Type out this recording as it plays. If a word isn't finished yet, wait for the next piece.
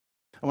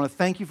I want to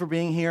thank you for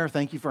being here.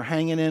 Thank you for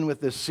hanging in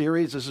with this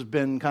series. This has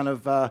been kind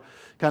of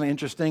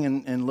interesting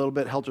and a little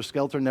bit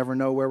helter-skelter. Never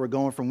know where we're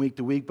going from week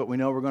to week, but we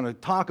know we're going to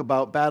talk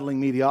about battling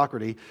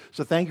mediocrity.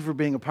 So thank you for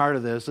being a part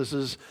of this. This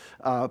is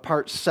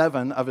part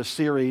 7 of a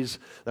series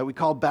that we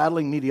call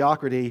Battling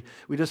Mediocrity.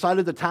 We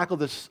decided to tackle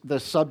this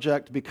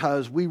subject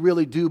because we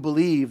really do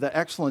believe that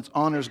excellence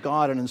honors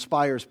God and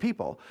inspires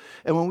people.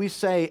 And when we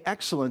say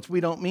excellence, we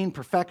don't mean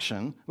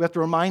perfection. We have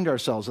to remind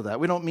ourselves of that.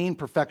 We don't mean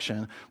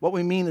perfection. What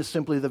we mean is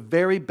simply the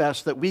very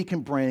best that we can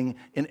bring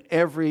in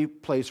every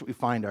place we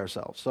find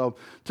ourselves. So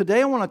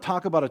today I want to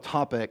talk about a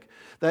topic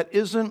that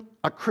isn't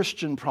a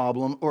Christian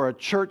problem or a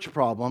church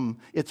problem.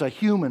 It's a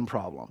human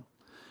problem.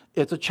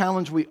 It's a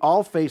challenge we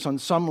all face on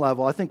some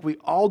level. I think we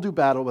all do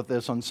battle with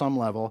this on some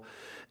level.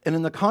 And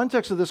in the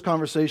context of this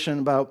conversation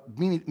about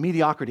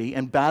mediocrity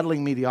and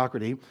battling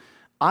mediocrity,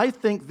 I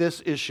think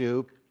this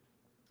issue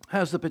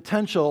has the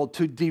potential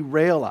to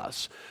derail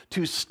us,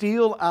 to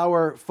steal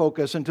our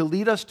focus, and to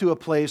lead us to a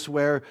place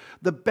where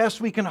the best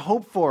we can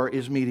hope for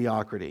is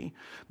mediocrity.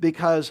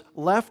 Because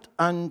left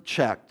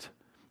unchecked,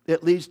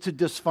 it leads to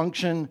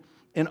dysfunction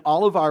in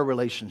all of our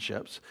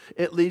relationships.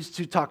 It leads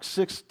to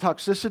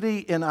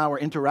toxicity in our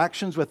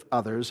interactions with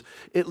others.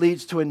 It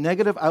leads to a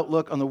negative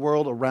outlook on the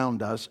world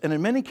around us. And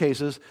in many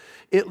cases,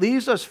 it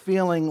leaves us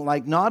feeling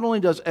like not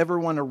only does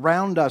everyone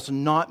around us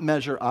not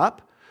measure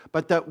up,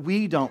 but that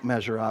we don't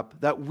measure up,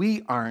 that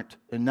we aren't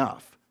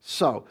enough.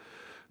 So,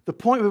 the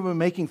point we've been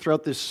making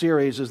throughout this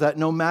series is that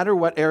no matter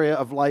what area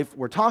of life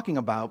we're talking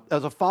about,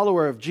 as a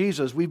follower of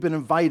Jesus, we've been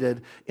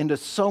invited into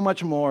so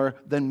much more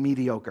than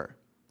mediocre.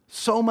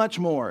 So much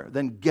more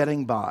than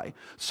getting by.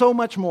 So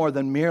much more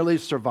than merely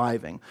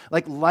surviving.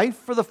 Like life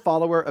for the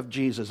follower of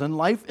Jesus and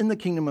life in the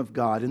kingdom of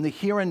God, in the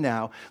here and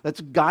now,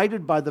 that's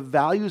guided by the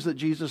values that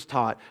Jesus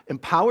taught,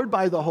 empowered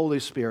by the Holy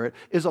Spirit,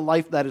 is a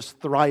life that is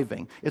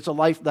thriving. It's a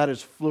life that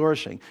is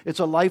flourishing. It's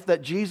a life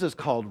that Jesus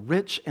called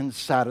rich and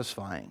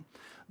satisfying.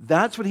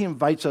 That's what he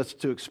invites us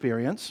to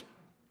experience,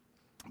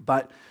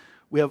 but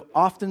we have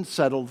often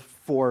settled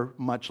for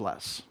much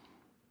less.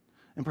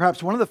 And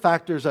perhaps one of the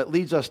factors that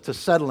leads us to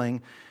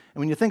settling, and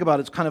when you think about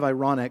it, it's kind of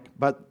ironic,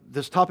 but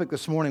this topic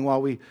this morning,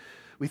 while we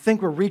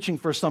think we're reaching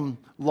for some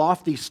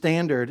lofty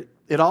standard,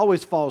 it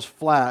always falls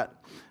flat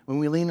when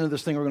we lean into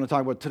this thing we're going to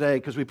talk about today,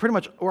 because we're pretty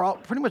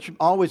much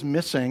always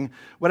missing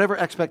whatever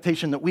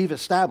expectation that we've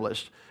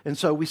established. And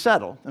so we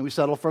settle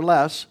for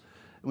less,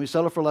 and we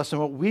settle for less than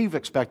what we've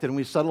expected, and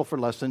we settle for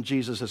less than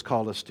Jesus has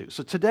called us to.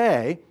 So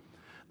today,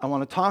 I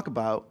want to talk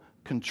about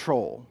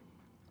control.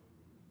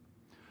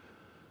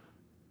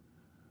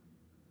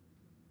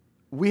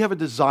 We have a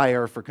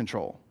desire for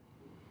control.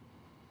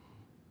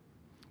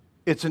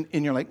 And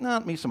you're like,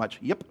 not me so much.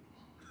 Yep.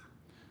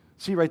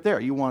 See right there,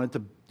 you wanted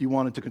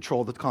to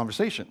control the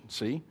conversation.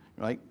 See,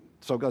 right?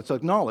 So let's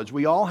acknowledge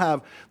we all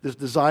have this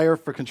desire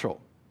for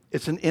control.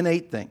 It's an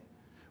innate thing.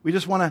 We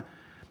just want to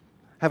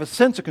have a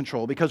sense of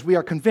control because we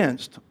are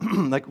convinced,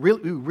 we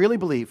really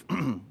believe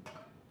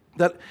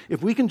that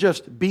if we can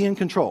just be in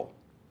control.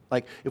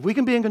 Like, if we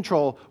can be in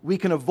control, we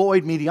can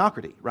avoid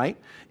mediocrity, right?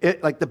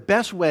 The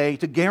best way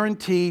to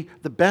guarantee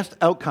the best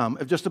outcome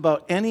of just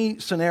about any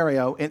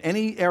scenario in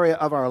any area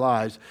of our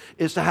lives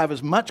is to have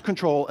as much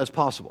control as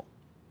possible.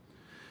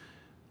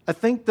 I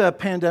think the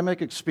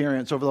pandemic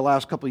experience over the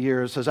last couple of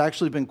years has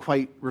actually been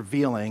quite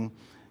revealing,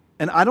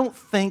 and I don't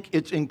think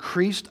it's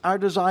increased our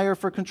desire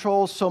for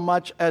control so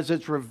much as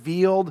it's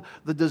revealed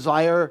the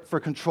desire for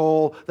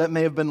control that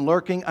may have been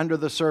lurking under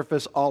the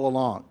surface all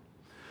along.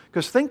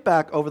 Because think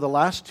back over the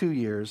last 2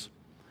 years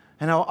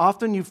and how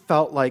often you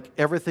felt like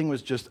everything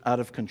was just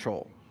out of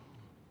control.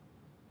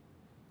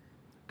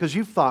 Because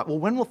you thought, well,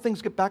 when will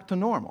things get back to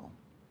normal?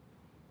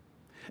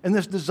 And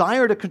this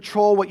desire to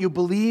control what you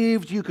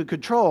believed you could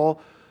control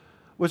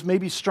was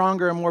maybe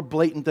stronger and more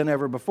blatant than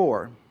ever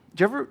before.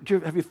 Did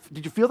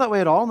you feel that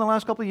way at all in the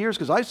last couple of years?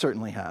 Because I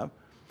certainly have.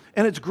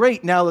 And it's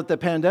great now that the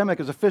pandemic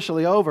is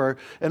officially over,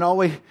 and all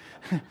we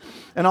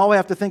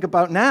have to think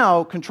about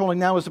now, controlling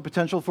now, is the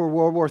potential for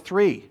World War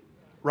III,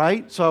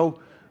 right?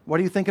 So what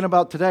are you thinking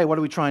about today? What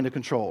are we trying to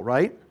control,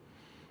 right?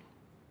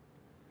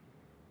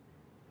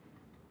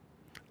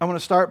 I want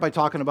to start by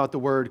talking about the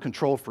word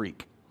control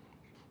freak.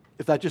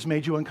 If that just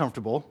made you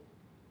uncomfortable,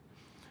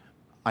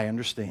 I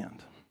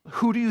understand.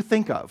 Who do you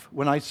think of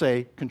when I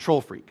say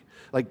control freak?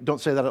 Like,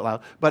 don't say that out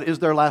loud, but is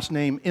their last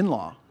name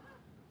in-law?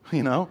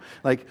 You know,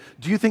 like,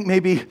 do you think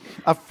maybe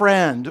a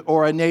friend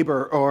or a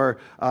neighbor or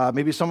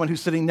maybe someone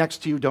who's sitting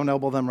next to you, don't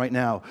elbow them right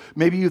now.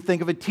 Maybe you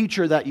think of a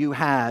teacher that you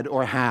had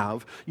or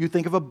have. You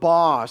think of a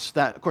boss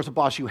a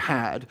boss you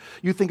had.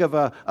 You think of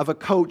a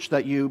coach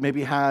that you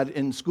maybe had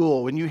in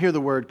school when you hear the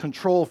word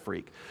control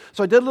freak.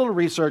 So I did a little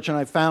research and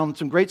I found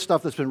some great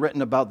stuff that's been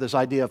written about this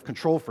idea of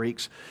control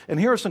freaks. And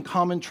here are some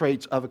common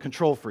traits of a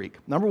control freak.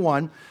 Number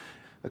one,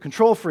 a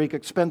control freak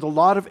expends a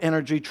lot of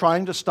energy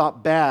trying to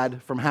stop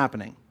bad from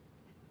happening.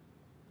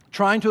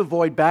 Trying to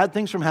avoid bad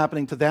things from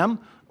happening to them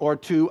or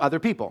to other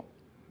people.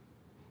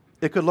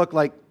 It could look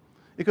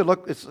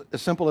as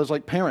simple as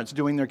like parents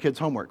doing their kids'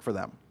 homework for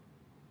them.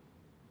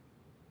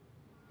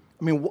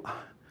 I mean,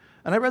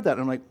 And I read that,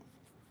 and I'm like,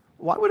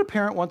 why would a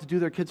parent want to do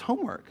their kid's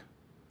homework?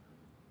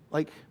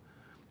 Like,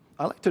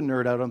 I like to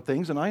nerd out on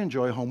things, and I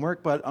enjoy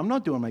homework, but I'm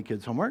not doing my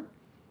kid's homework.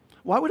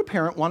 Why would a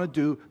parent want to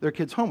do their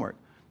kid's homework?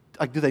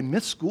 Like, do they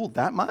miss school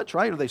that much,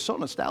 right? Are they so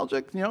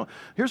nostalgic?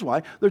 Here's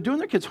why. They're doing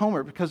their kids'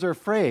 homework because they're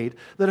afraid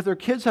that if their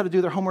kids had to do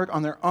their homework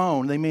on their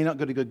own, they may not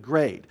get a good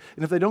grade.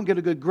 And if they don't get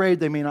a good grade,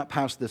 they may not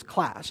pass this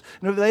class.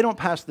 And if they don't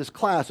pass this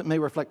class, it may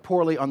reflect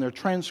poorly on their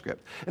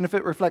transcript. And if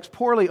it reflects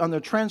poorly on their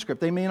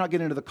transcript, they may not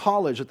get into the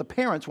college that the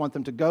parents want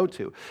them to go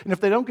to. And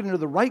if they don't get into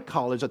the right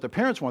college that their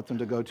parents want them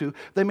to go to,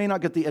 they may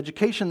not get the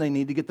education they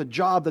need to get the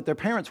job that their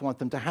parents want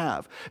them to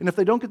have. And if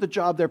they don't get the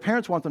job their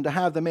parents want them to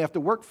have, they may have to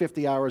work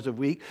 50 hours a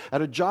week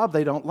at a job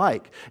they don't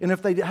like. And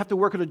if they have to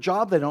work at a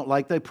job they don't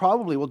like, they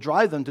probably will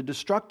drive them to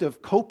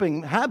destructive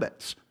coping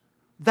habits.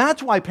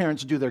 That's why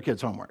parents do their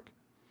kids' homework.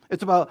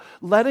 It's about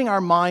letting our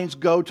minds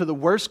go to the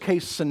worst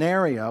case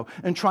scenario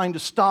and trying to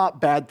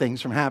stop bad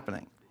things from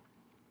happening.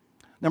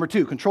 Number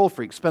 2, control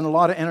freaks spend a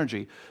lot of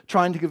energy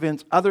trying to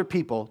convince other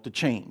people to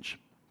change.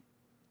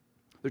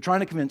 They're trying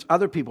to convince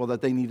other people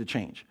that they need to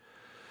change.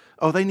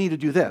 Oh, they need to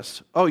do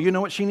this. Oh, you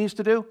know what she needs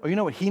to do? Oh, you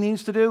know what he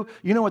needs to do?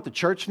 You know what the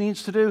church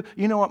needs to do?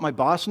 You know what my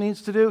boss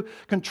needs to do?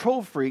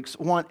 Control freaks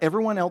want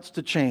everyone else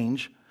to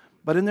change,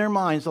 but in their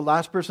minds, the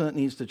last person that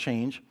needs to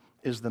change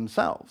is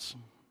themselves.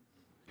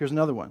 Here's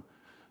another one.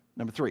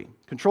 Number 3,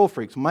 control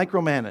freaks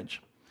micromanage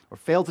or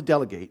fail to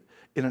delegate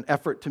in an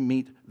effort to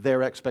meet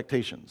their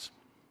expectations.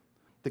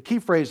 The key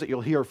phrase that you'll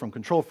hear from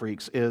control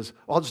freaks is,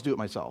 I'll just do it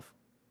myself.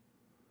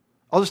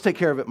 I'll just take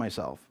care of it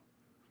myself.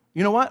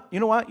 You know what?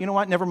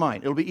 Never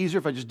mind. It'll be easier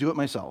if I just do it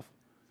myself.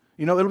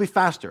 It'll be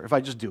faster if I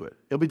just do it.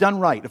 It'll be done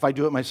right if I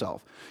do it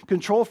myself.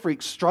 Control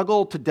freaks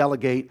struggle to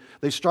delegate.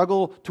 They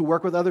struggle to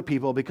work with other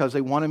people because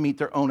they want to meet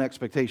their own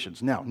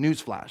expectations. Now,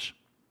 newsflash.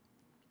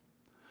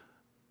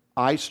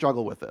 I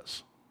struggle with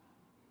this.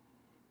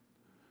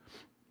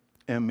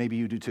 And maybe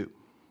you do too.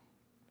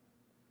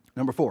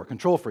 Number 4,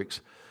 control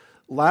freaks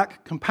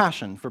lack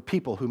compassion for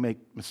people who make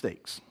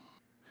mistakes.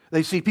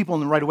 They see people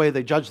in the right way,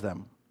 they judge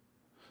them.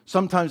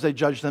 Sometimes they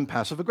judge them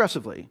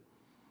passive-aggressively.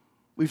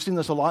 We've seen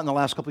this a lot in the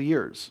last couple of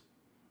years.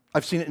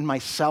 I've seen it in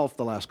myself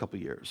the last couple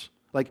of years.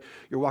 Like,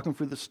 you're walking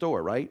through the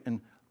store, right?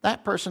 And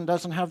that person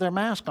doesn't have their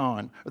mask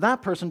on. Or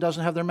that person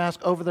doesn't have their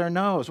mask over their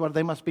nose. Well,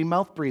 they must be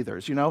mouth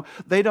breathers,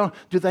 They don't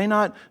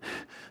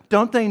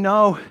they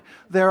know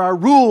there are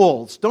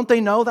rules? Don't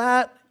they know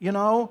that?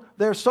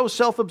 They're so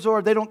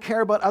self-absorbed, they don't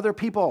care about other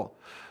people.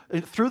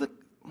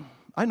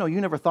 I know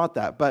you never thought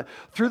that, but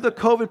through the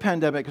COVID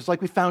pandemic, it's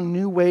like we found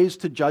new ways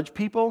to judge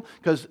people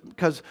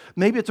because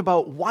maybe it's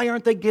about why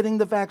aren't they getting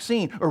the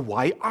vaccine? Or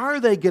why are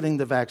they getting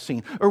the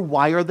vaccine? Or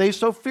why are they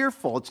so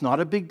fearful? It's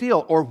not a big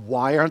deal. Or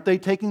why aren't they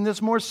taking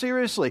this more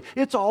seriously?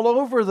 It's all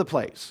over the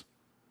place.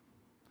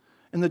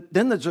 And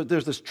then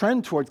there's this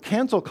trend towards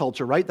cancel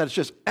culture, right? That's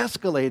just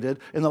escalated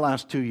in the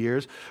last 2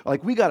 years.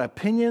 Like, we got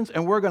opinions,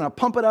 and we're going to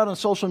pump it out on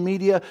social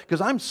media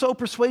because I'm so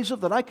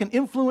persuasive that I can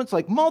influence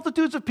like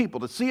multitudes of people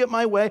to see it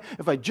my way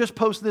if I just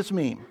post this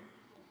meme.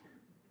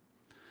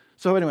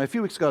 So anyway, a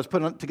few weeks ago, I was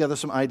putting together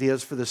some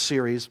ideas for this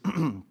series.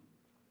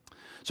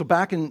 So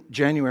back in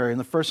January, in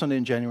the first Sunday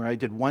in January, I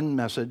did one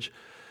message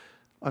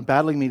on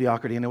battling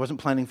mediocrity, and I wasn't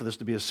planning for this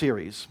to be a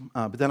series.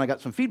 But then I got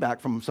some feedback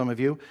from some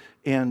of you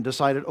and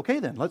decided, okay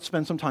then, let's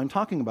spend some time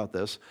talking about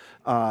this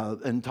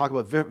and talk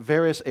about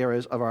various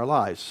areas of our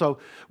lives. So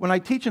when I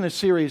teach in a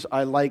series,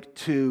 I like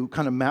to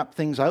kind of map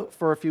things out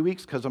for a few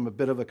weeks because I'm a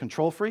bit of a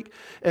control freak.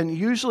 And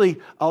usually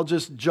I'll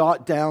just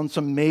jot down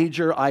some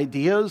major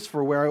ideas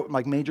for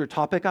like major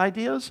topic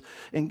ideas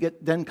and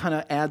then kind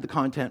of add the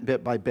content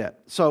bit by bit.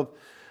 So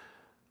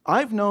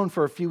I've known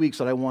for a few weeks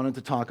that I wanted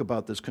to talk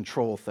about this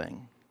control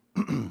thing.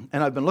 And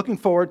I've been looking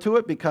forward to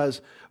it because,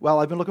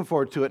 I've been looking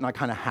forward to it and I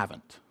kind of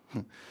haven't.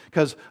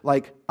 Because,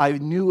 I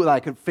knew that I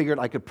figured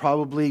I could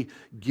probably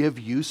give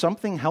you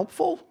something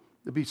helpful.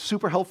 It'd be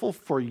super helpful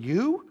for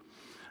you.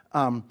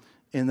 And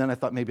then I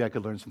thought maybe I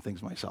could learn some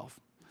things myself.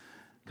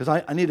 Because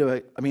I need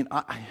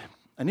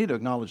to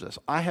acknowledge this.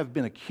 I have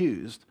been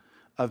accused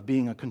of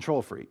being a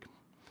control freak.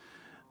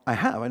 I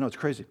have. I know it's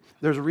crazy.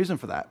 There's a reason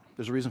for that.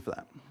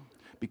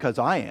 Because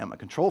I am a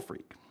control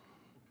freak.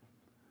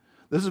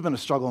 This has been a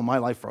struggle in my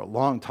life for a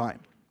long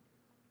time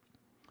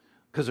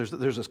because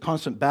there's this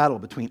constant battle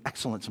between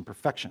excellence and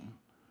perfection.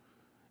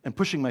 And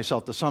pushing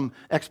myself to some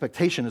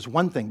expectation is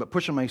one thing, but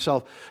pushing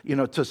myself,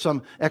 to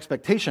some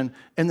expectation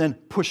and then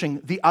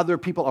pushing the other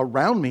people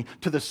around me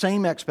to the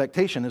same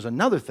expectation is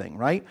another thing,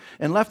 right?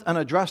 And left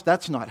unaddressed,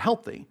 that's not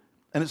healthy.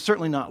 And it's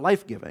certainly not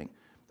life-giving.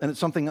 And it's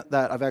something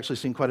that I've actually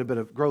seen quite a bit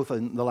of growth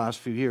in the last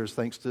few years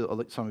thanks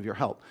to some of your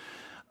help.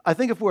 I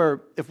think if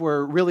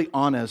we're really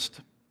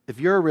honest, if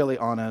you're really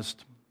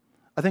honest,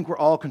 I think we're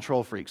all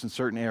control freaks in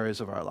certain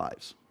areas of our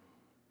lives.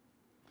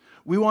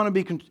 We want to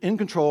be in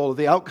control of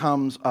the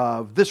outcomes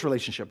of this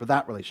relationship or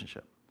that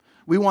relationship.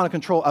 We want to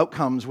control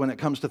outcomes when it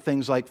comes to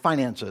things like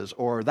finances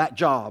or that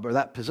job or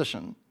that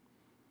position.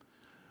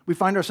 We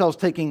find ourselves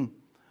taking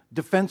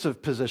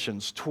defensive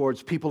positions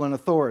towards people in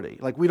authority.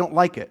 Like, we don't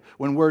like it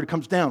when word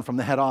comes down from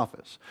the head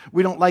office.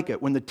 We don't like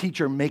it when the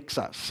teacher makes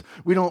us.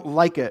 We don't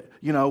like it,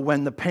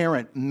 when the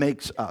parent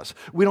makes us.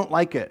 We don't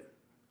like it.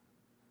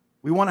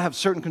 We want to have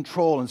certain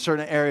control in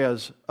certain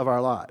areas of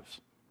our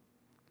lives.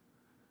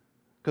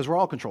 Because we're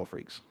all control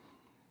freaks.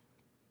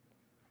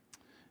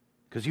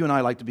 Because you and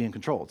I like to be in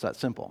control. It's that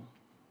simple.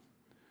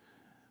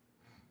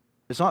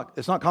 It's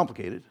not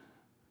complicated.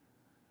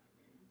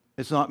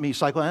 It's not me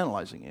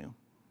psychoanalyzing you.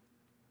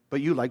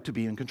 But you like to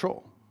be in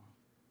control.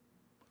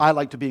 I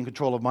like to be in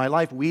control of my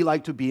life. We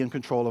like to be in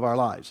control of our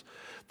lives.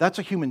 That's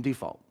a human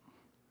default.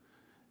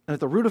 And at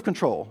the root of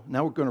control,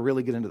 now we're going to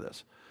really get into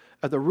this.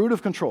 At the root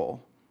of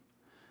control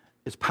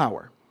is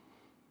power.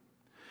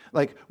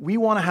 Like, we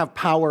want to have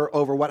power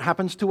over what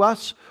happens to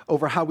us,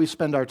 over how we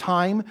spend our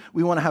time.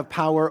 We want to have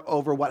power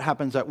over what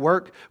happens at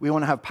work. We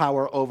want to have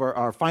power over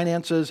our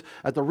finances.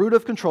 At the root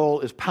of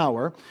control is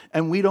power,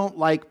 and we don't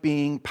like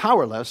being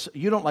powerless.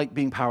 You don't like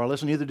being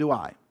powerless, and neither do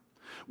I.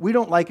 We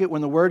don't like it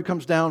when the word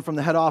comes down from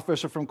the head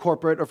office or from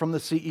corporate or from the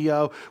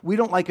CEO. We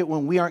don't like it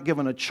when we aren't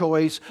given a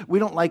choice. We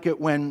don't like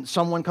it when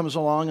someone comes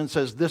along and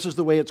says, this is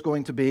the way it's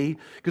going to be,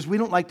 because we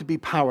don't like to be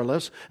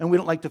powerless, and we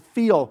don't like to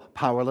feel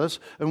powerless,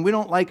 and we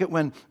don't like it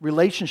when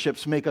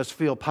relationships make us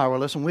feel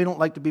powerless, and we don't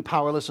like to be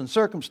powerless in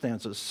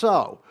circumstances.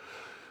 So,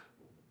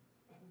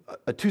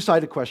 a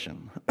two-sided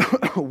question.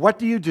 What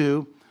do you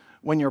do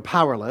when you're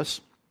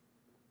powerless?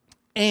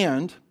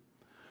 And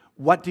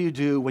what do you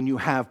do when you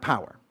have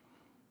power?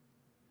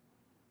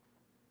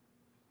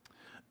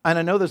 And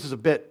I know this is a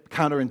bit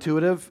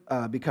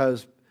counterintuitive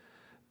because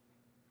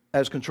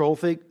as control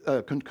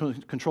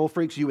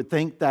freaks, you would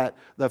think that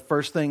the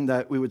first thing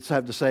that we would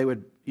have to say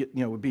would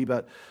be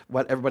about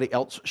what everybody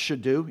else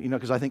should do,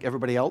 because I think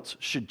everybody else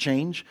should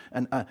change.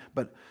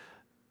 But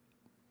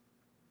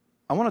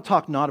I want to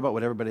talk not about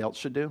what everybody else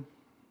should do,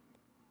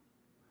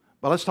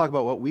 but let's talk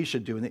about what we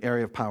should do in the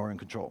area of power and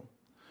control.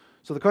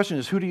 So the question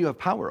is, who do you have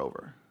power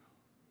over?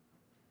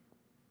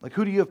 Like,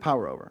 who do you have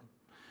power over?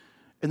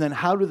 And then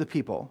how do the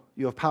people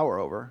you have power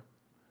over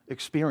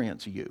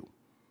experience you?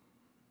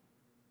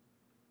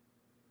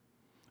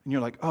 And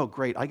you're like, oh,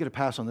 great, I get a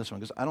pass on this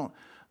one because I don't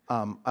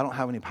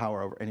have any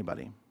power over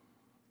anybody.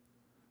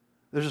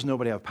 There's just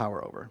nobody I have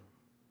power over.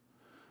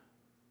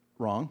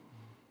 Wrong.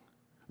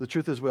 The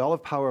truth is we all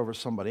have power over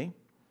somebody.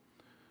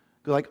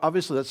 Like,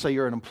 obviously, let's say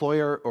you're an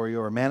employer or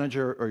you're a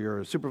manager or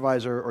you're a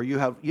supervisor or you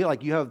have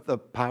the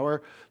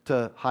power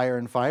to hire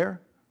and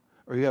fire,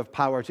 or you have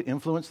power to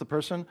influence the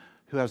person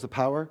who has the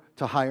power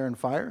to hire and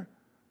fire.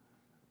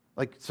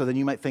 Like, so then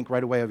you might think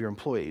right away of your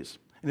employees.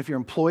 And if your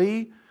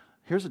employee,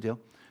 here's the deal,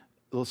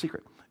 a little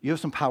secret. You have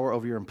some power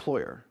over your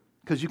employer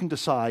because you can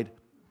decide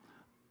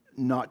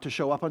not to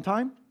show up on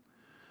time.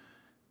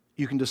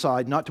 You can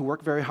decide not to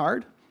work very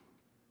hard.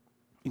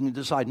 You can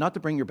decide not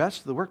to bring your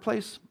best to the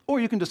workplace, or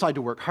you can decide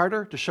to work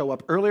harder, to show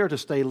up earlier, to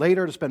stay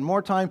later, to spend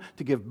more time,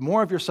 to give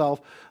more of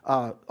yourself.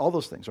 All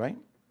those things, right?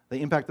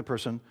 They impact the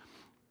person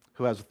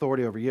who has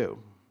authority over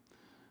you.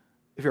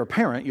 If you're a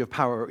parent, you have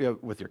power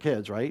with your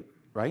kids, right?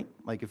 Right?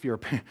 Like, if you're a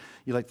parent,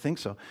 you like to think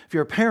so. If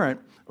you're a parent,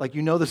 like,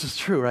 this is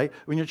true, right?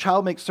 When your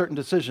child makes certain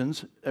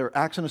decisions or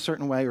acts in a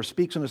certain way or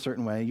speaks in a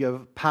certain way, you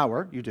have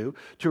power, you do,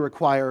 to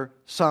require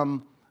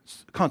some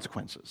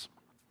consequences.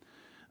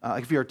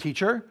 If you're a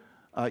teacher,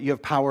 you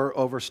have power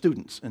over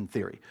students, in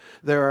theory.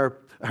 There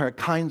are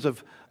kinds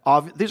of,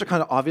 these are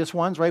kind of obvious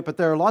ones, right? But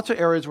there are lots of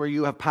areas where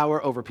you have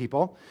power over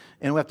people,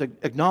 and we have to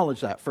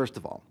acknowledge that, first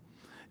of all.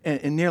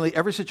 In nearly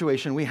every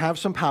situation, we have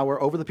some power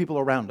over the people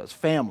around us,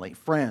 family,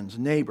 friends,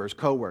 neighbors,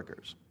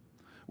 coworkers.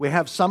 We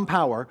have some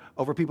power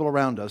over people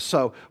around us.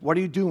 So what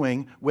are you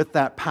doing with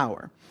that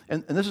power?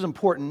 And this is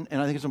important,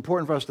 and I think it's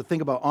important for us to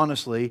think about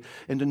honestly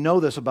and to know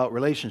this about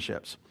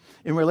relationships.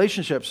 In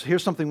relationships,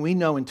 here's something we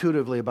know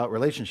intuitively about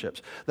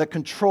relationships, that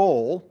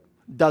control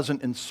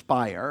doesn't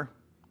inspire,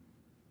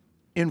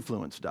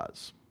 influence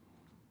does.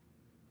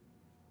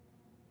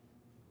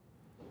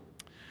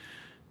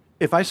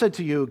 If I said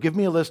to you, give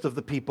me a list of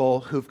the people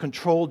who've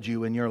controlled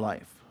you in your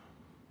life.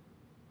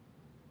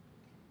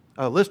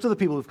 A list of the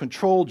people who've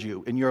controlled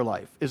you in your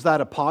life. Is that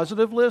a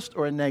positive list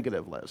or a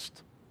negative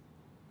list?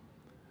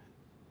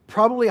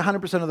 Probably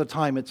 100% of the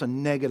time it's a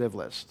negative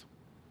list.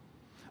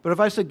 But if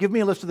I said, give me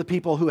a list of the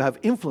people who have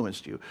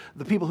influenced you,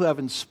 the people who have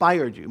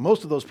inspired you,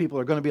 most of those people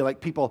are going to be like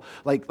people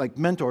like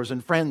mentors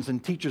and friends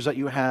and teachers that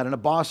you had and a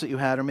boss that you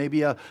had, or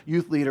maybe a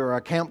youth leader or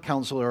a camp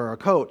counselor or a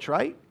coach,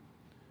 right?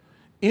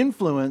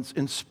 Influence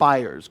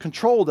inspires.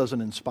 Control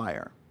doesn't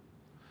inspire.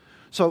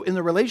 So in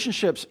the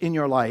relationships in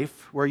your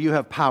life where you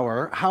have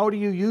power, how do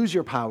you use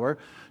your power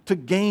to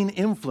gain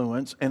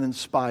influence and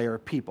inspire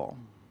people?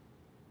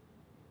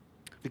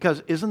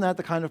 Because isn't that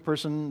the kind of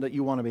person that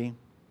you want to be?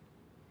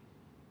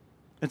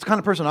 It's the kind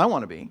of person I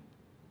want to be.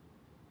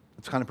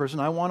 It's the kind of person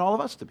I want all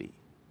of us to be.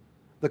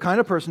 The kind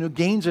of person who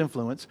gains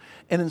influence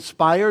and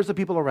inspires the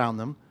people around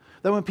them,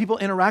 that when people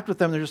interact with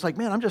them, they're just like,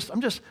 man, I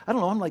don't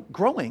know, I'm like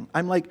growing.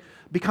 I'm like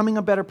becoming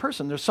a better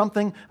person. There's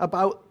something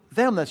about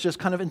them that's just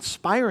kind of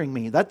inspiring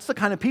me. That's the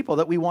kind of people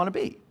that we want to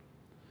be.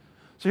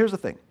 So here's the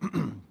thing.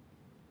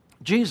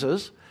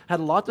 Jesus had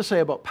a lot to say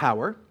about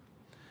power.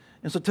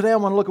 And so today I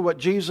want to look at what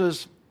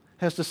Jesus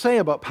has to say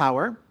about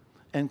power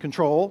and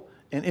control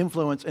and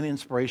influence and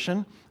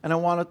inspiration. And I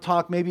want to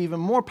talk maybe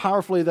even more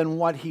powerfully than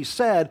what he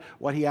said,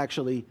 what he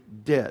actually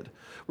did.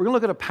 We're going to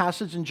look at a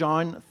passage in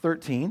John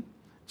 13.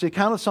 It's the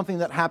account of something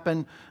that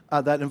happened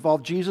that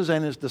involved Jesus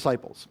and his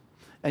disciples.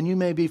 And you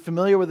may be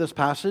familiar with this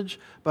passage,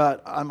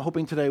 but I'm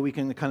hoping today we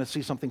can kind of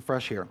see something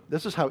fresh here.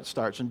 This is how it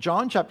starts. In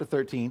John chapter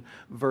 13,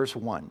 verse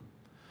 1.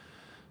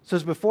 It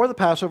says, before the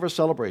Passover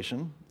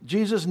celebration,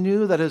 Jesus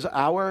knew that his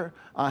hour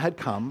had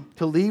come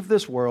to leave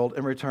this world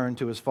and return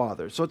to his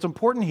Father. So what's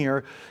important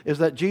here is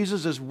that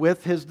Jesus is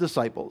with his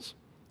disciples,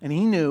 and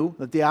he knew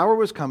that the hour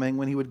was coming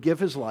when he would give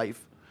his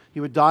life.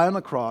 He would die on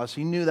the cross.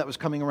 He knew that was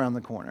coming around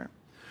the corner.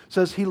 It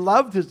says he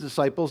loved his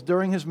disciples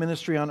during his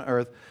ministry on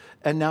earth,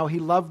 and now he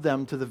loved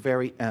them to the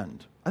very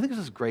end. I think this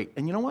is great.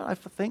 And you know what?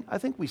 I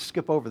think we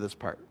skip over this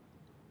part.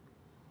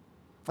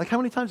 Like, how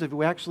many times have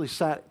we actually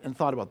sat and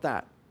thought about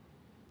that?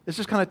 It's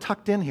just kind of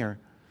tucked in here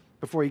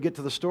before you get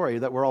to the story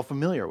that we're all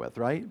familiar with,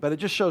 right? But it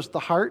just shows the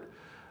heart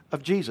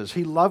of Jesus.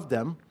 He loved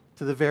them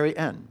to the very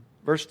end.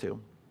 Verse 2.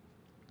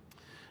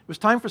 It was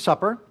time for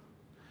supper,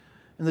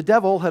 and the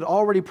devil had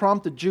already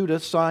prompted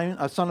Judas, son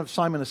of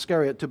Simon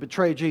Iscariot, to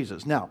betray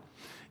Jesus. Now,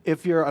 I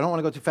don't want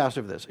to go too fast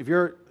over this. If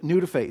you're new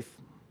to faith,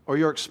 or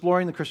you're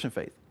exploring the Christian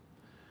faith,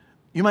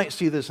 you might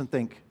see this and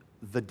think,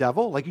 the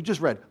devil? Like you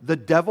just read, the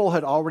devil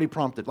had already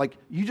prompted. Like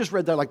you just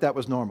read that like that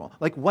was normal.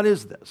 Like, what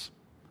is this?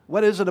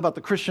 What is it about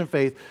the Christian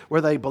faith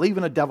where they believe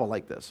in a devil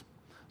like this?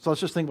 So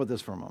let's just think about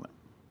this for a moment.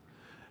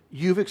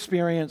 You've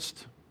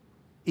experienced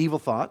evil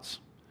thoughts,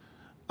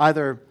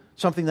 either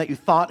something that you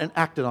thought and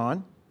acted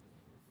on,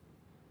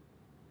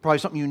 probably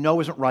something you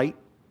know isn't right,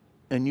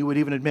 and you would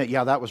even admit,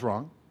 yeah, that was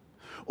wrong.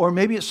 Or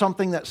maybe it's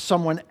something that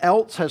someone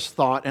else has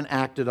thought and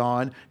acted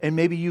on, and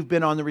maybe you've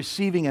been on the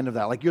receiving end of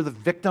that, like you're the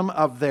victim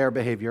of their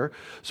behavior.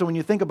 So when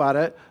you think about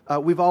it,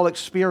 we've all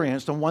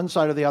experienced on one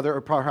side or the other,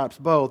 or perhaps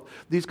both,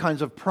 these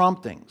kinds of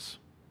promptings.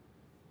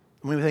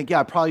 And we think, yeah,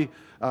 I probably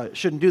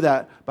shouldn't do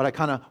that, but I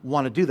kind of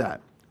want to do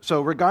that.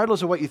 So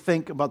regardless of what you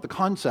think about the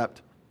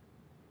concept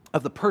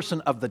of the person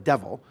of the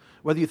devil,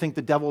 whether you think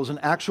the devil is an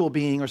actual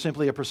being or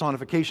simply a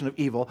personification of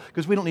evil,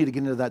 because we don't need to get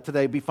into that today.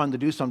 It'd be fun to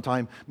do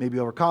sometime, maybe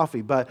over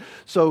coffee. But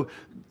so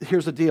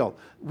here's the deal.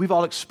 We've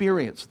all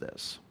experienced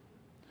this.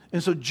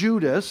 And so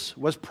Judas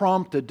was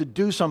prompted to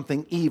do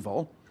something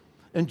evil.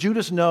 And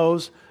Jesus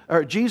knows,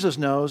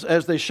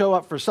 as they show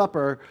up for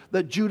supper,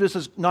 that Judas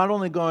is not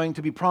only going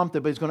to be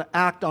prompted, but he's going to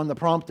act on the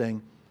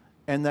prompting,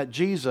 and that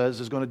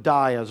Jesus is going to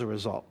die as a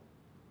result.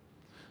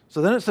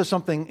 So then it says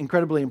something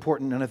incredibly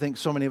important, and I think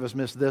so many of us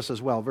miss this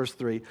as well. Verse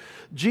 3,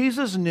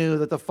 Jesus knew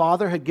that the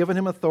Father had given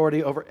him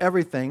authority over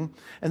everything,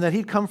 and that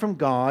he'd come from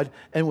God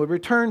and would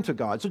return to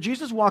God. So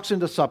Jesus walks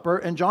into supper,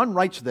 and John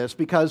writes this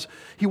because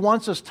he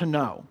wants us to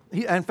know.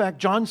 In fact,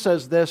 John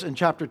says this in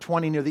chapter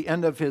 20, near the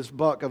end of his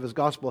book, of his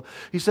gospel.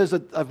 He says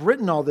that I've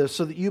written all this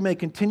so that you may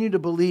continue to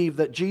believe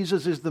that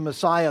Jesus is the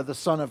Messiah, the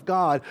Son of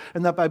God,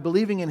 and that by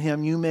believing in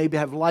him, you may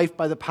have life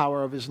by the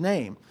power of his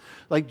name.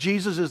 Like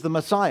Jesus is the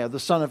Messiah, the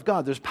Son of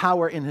God. There's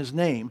power in his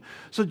name.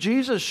 So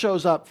Jesus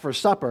shows up for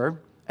supper,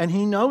 and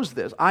he knows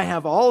this. I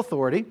have all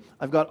authority.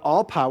 I've got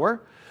all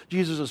power.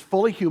 Jesus is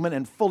fully human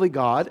and fully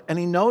God, and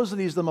he knows that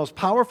he's the most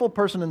powerful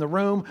person in the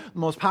room, the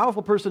most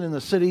powerful person in the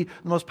city,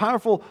 the most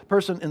powerful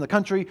person in the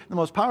country, the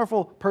most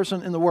powerful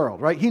person in the world,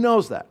 right? He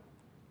knows that.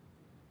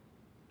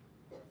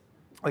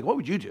 Like, what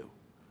would you do?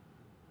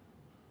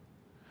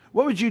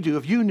 What would you do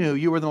if you knew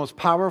you were the most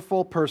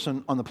powerful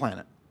person on the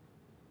planet?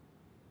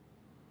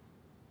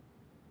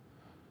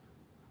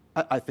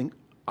 I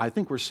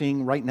think we're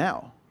seeing right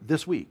now,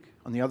 this week,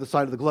 on the other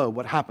side of the globe,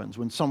 what happens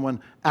when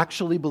someone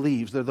actually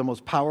believes they're the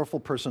most powerful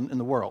person in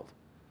the world,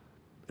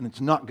 and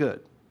it's not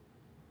good.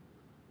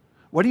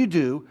 What do you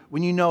do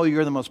when you know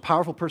you're the most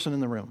powerful person in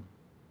the room?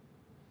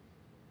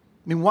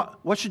 I mean,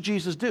 what should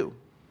Jesus do?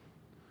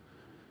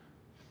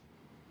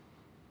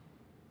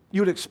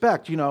 You would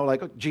expect,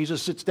 like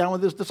Jesus sits down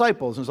with his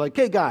disciples and is like,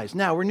 hey guys,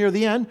 now we're near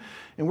the end,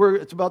 and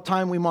it's about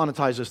time we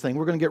monetize this thing.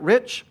 We're going to get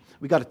rich.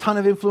 We got a ton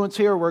of influence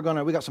here.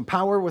 We got some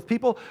power with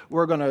people.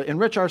 We're going to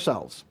enrich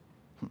ourselves.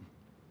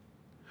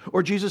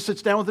 Or Jesus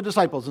sits down with the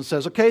disciples and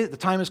says, okay, the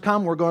time has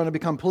come. We're going to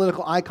become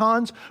political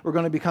icons. We're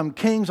going to become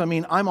kings. I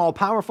mean, I'm all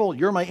powerful.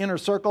 You're my inner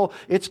circle.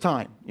 It's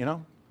time,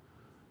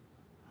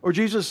 Or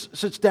Jesus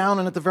sits down,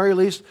 and at the very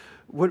least,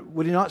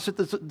 would he not sit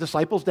the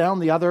disciples down,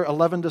 the other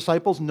 11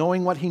 disciples,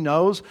 knowing what he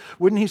knows?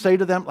 Wouldn't he say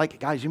to them,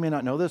 like, guys, you may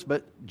not know this,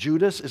 but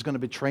Judas is going to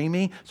betray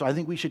me, so I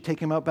think we should take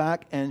him out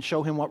back and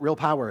show him what real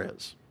power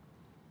is.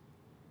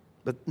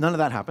 But none of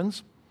that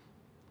happens.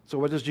 So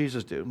what does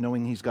Jesus do,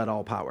 knowing he's got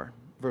all power?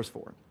 Verse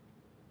 4.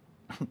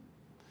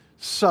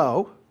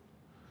 So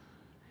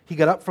he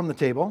got up from the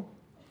table,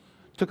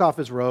 took off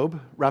his robe,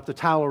 wrapped a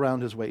towel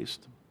around his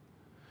waist,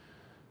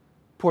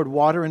 poured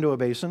water into a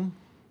basin,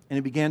 and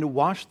he began to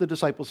wash the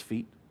disciples'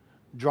 feet,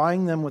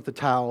 drying them with the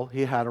towel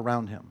he had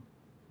around him.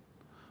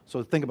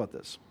 So think about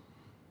this.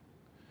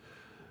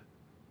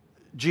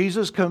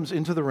 Jesus comes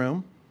into the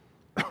room.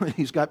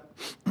 he's got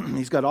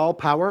all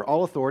power,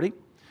 all authority.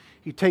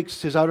 He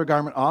takes his outer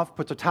garment off,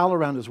 puts a towel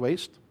around his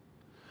waist,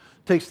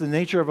 takes the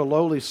nature of a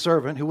lowly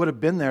servant who would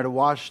have been there to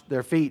wash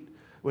their feet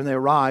when they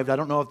arrived. I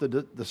don't know if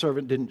the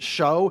servant didn't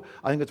show.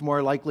 I think it's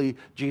more likely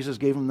Jesus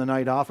gave him the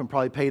night off and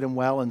probably paid him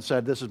well and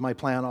said, this is my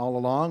plan all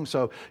along,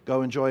 so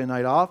go enjoy a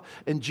night off.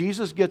 And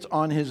Jesus gets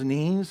on his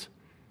knees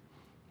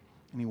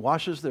and he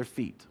washes their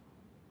feet.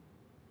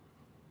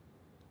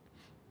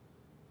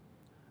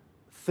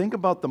 Think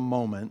about the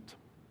moment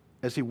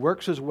as he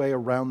works his way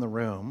around the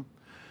room.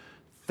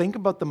 Think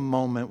about the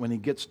moment when he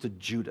gets to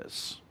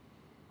Judas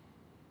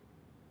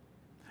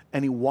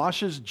and he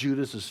washes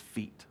Judas's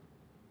feet.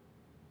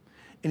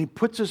 And he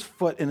puts his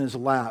foot in his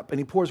lap, and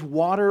he pours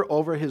water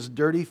over his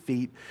dirty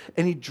feet,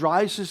 and he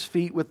dries his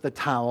feet with the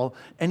towel,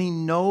 and he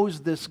knows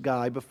this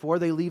guy, before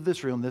they leave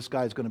this room, this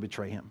guy is going to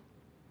betray him.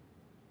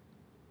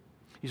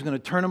 He's going to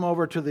turn him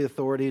over to the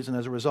authorities, and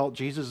as a result,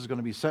 Jesus is going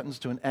to be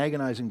sentenced to an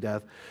agonizing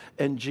death,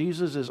 and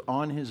Jesus is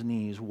on his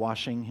knees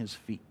washing his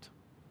feet.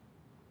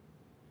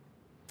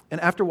 And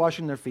after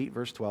washing their feet,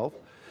 verse 12,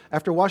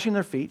 after washing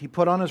their feet, he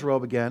put on his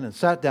robe again and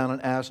sat down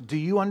and asked, do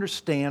you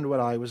understand what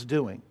I was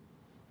doing?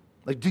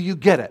 Like, do you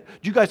get it?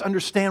 Do you guys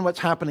understand what's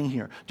happening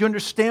here? Do you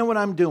understand what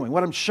I'm doing,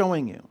 what I'm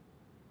showing you?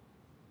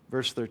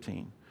 Verse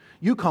 13,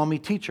 you call me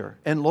teacher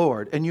and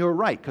Lord, and you're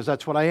right, because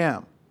that's what I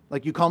am.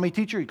 Like, you call me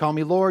teacher, you call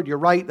me Lord, you're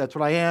right, that's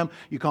what I am.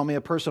 You call me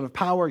a person of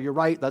power, you're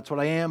right, that's what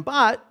I am.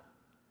 But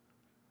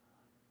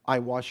I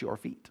wash your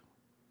feet.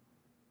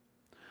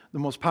 The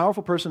most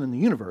powerful person in the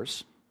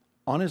universe,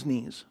 on his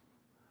knees,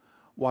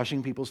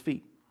 washing people's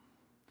feet.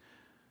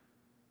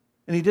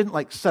 And he didn't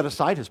like set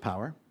aside his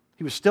power.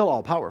 He was still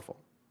all powerful.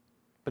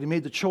 But he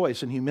made the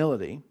choice in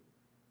humility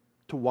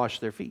to wash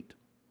their feet.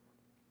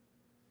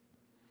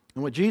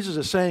 And what Jesus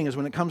is saying is,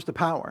 when it comes to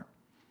power,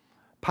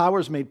 power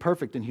is made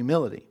perfect in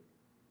humility.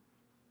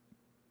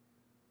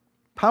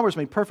 Power is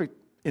made perfect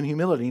in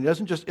humility. He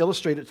doesn't just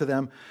illustrate it to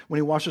them when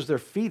he washes their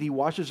feet. He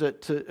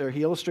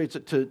illustrates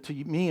it to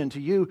me and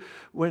to you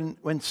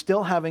when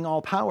still having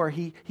all power,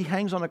 he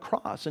hangs on a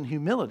cross in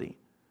humility,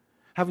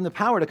 having the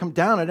power to come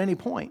down at any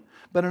point,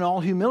 but in all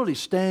humility,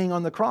 staying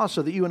on the cross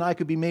so that you and I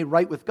could be made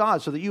right with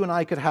God, so that you and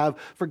I could have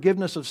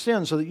forgiveness of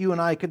sin, so that you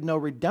and I could know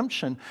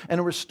redemption and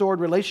a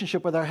restored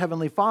relationship with our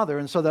Heavenly Father,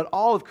 and so that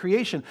all of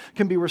creation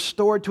can be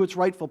restored to its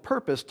rightful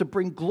purpose, to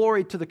bring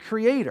glory to the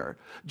Creator.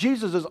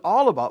 Jesus is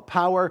all about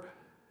power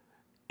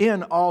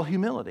in all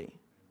humility.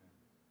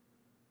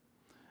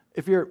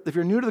 If you're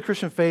new to the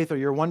Christian faith, or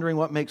you're wondering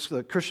what makes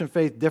the Christian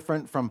faith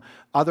different from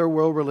other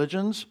world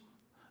religions,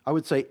 I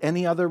would say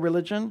any other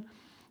religion.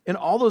 In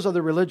all those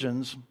other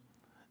religions,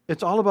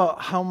 it's all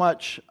about how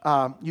much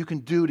you can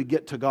do to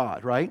get to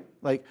God, right?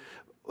 Like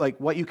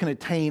what you can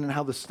attain and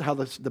how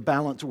the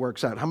balance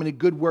works out, how many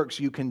good works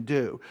you can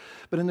do.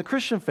 But in the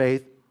Christian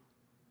faith,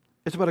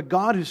 it's about a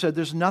God who said,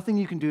 there's nothing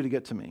you can do to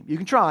get to me. You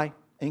can try,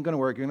 ain't going to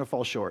work, you're going to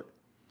fall short.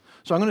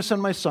 So I'm going to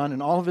send my Son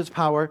in all of his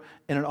power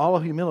and in all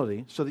of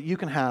humility so that you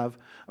can have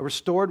a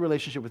restored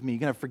relationship with me. You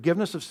can have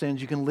forgiveness of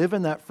sins. You can live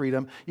in that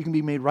freedom. You can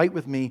be made right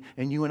with me,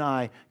 and you and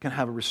I can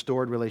have a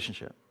restored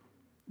relationship.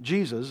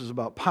 Jesus is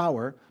about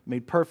power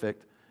made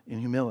perfect in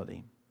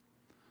humility.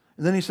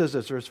 And then he says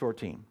this, verse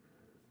 14.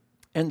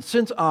 And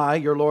since I,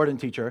 your Lord and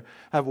teacher,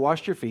 have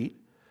washed your feet,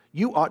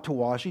 you ought to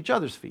wash each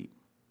other's feet.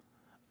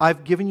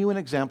 I've given you an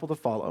example to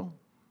follow.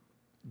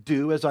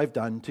 Do as I've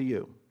done to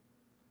you.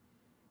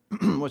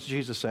 What's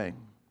Jesus saying?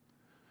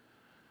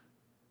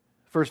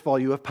 First of all,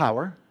 you have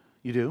power.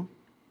 You do.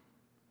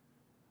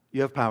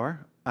 You have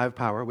power. I have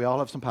power. We all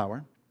have some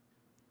power.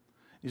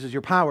 He says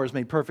your power is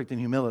made perfect in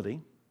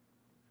humility.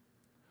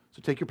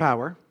 So take your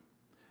power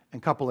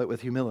and couple it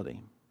with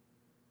humility.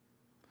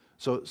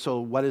 So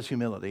what is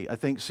humility? I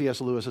think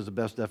C.S. Lewis has the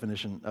best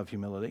definition of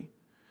humility.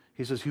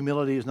 He says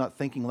humility is not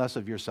thinking less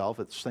of yourself,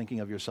 it's thinking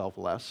of yourself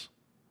less.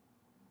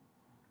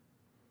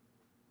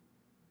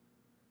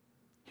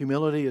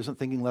 Humility isn't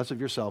thinking less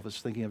of yourself, it's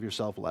thinking of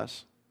yourself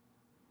less.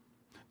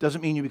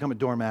 Doesn't mean you become a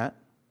doormat.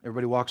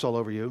 Everybody walks all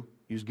over you.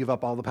 You just give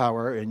up all the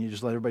power and you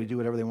just let everybody do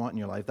whatever they want in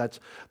your life.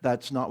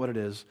 That's not what it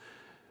is.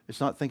 It's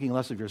not thinking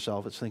less of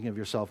yourself, it's thinking of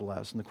yourself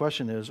less. And the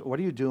question is, what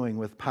are you doing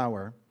with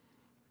power?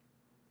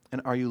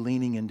 And are you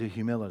leaning into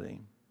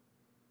humility?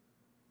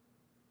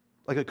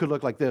 Like, it could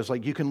look like this.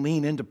 Like, you can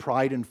lean into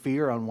pride and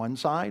fear on one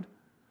side,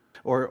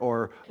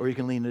 or you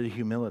can lean into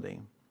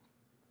humility.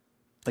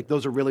 Like,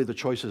 those are really the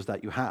choices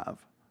that you have.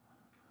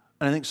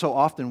 And I think so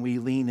often we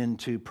lean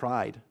into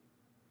pride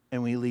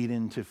and we lean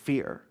into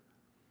fear.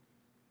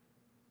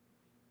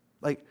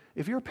 Like,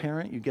 if you're a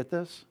parent, you get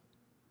this.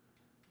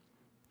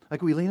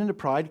 Like, we lean into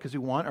pride because we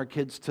want our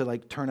kids to,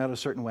 like, turn out a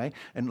certain way,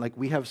 and, like,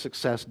 we have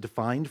success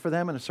defined for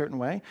them in a certain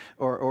way,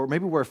 or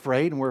maybe we're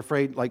afraid, and we're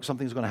afraid, like,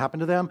 something's going to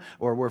happen to them,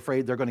 or we're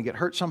afraid they're going to get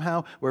hurt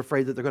somehow, we're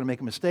afraid that they're going to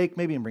make a mistake,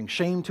 maybe, and bring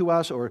shame to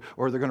us, or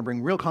they're going to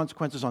bring real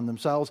consequences on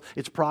themselves.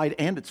 It's pride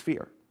and it's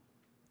fear.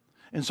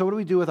 And so what do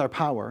we do with our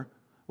power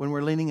when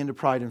we're leaning into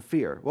pride and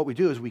fear? What we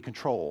do is we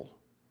control.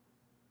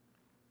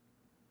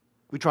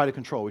 We try to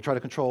control. We try to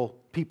control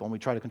people, and we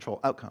try to control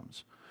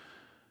outcomes.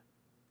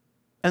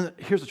 And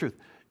here's the truth.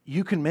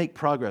 You can make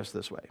progress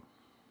this way.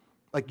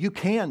 Like, you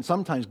can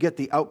sometimes get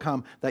the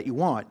outcome that you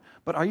want,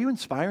 but are you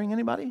inspiring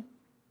anybody?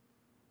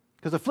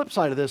 Because the flip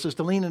side of this is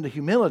to lean into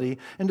humility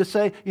and to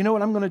say, you know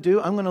what I'm going to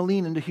do? I'm going to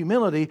lean into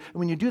humility. And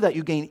when you do that,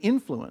 you gain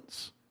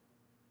influence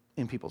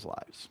in people's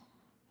lives.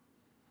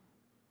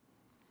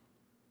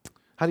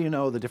 How do you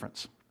know the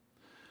difference?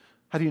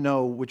 How do you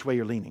know which way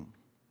you're leaning?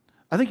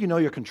 I think you know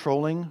you're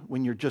controlling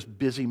when you're just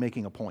busy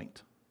making a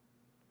point.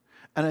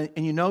 And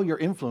you know you're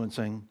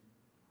influencing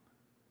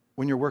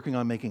when you're working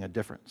on making a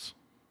difference.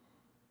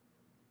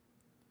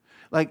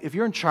 Like, if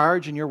you're in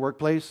charge in your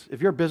workplace,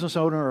 if you're a business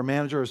owner or a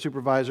manager or a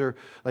supervisor,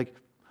 like,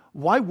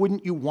 why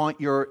wouldn't you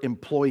want your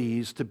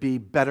employees to be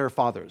better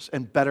fathers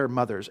and better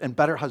mothers and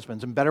better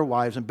husbands and better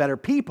wives and better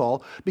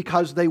people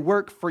because they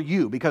work for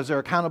you, because they're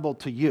accountable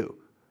to you?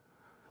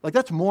 Like,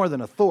 that's more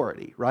than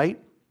authority, right?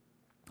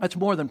 That's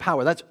more than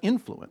power. That's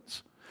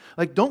influence.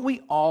 Like, don't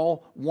we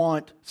all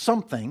want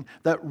something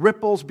that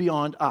ripples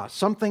beyond us,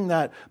 something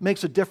that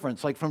makes a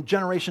difference, like from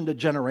generation to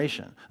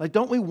generation? Like,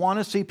 don't we want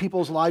to see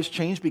people's lives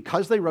change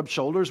because they rub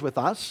shoulders with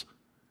us?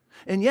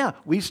 And yeah,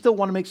 we still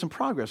want to make some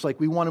progress. Like,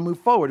 we want to move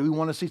forward. We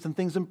want to see some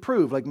things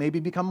improve, like maybe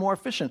become more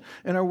efficient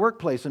in our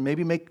workplace and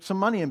maybe make some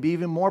money and be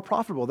even more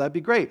profitable. That'd be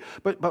great.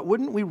 But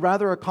wouldn't we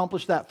rather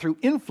accomplish that through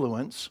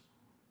influence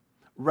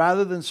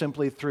rather than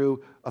simply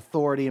through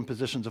authority and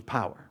positions of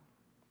power?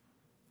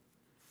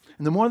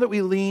 And the more that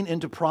we lean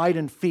into pride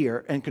and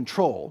fear and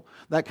control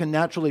that can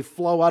naturally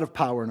flow out of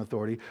power and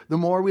authority, the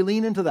more we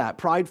lean into that,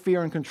 pride,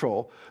 fear, and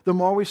control, the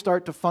more we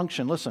start to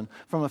function, listen,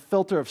 from a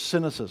filter of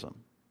cynicism.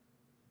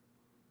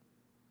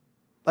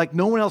 Like,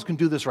 no one else can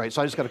do this right,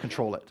 so I just got to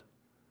control it.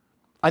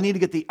 I need to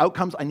get the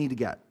outcomes I need to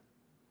get.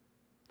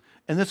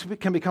 And this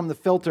can become the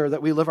filter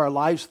that we live our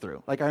lives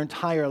through, like our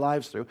entire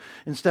lives through,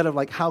 instead of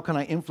like, how can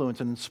I influence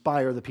and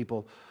inspire the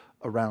people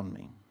around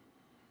me?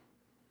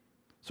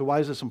 So why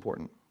is this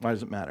important? Why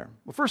does it matter?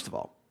 Well, first of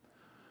all,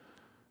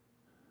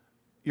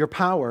 your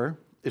power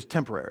is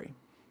temporary.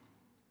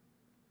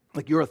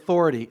 Like, your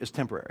authority is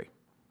temporary.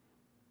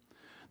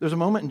 There's a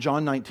moment in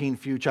John 19, a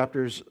few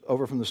chapters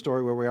over from the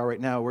story where we are right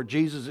now, where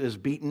Jesus is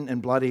beaten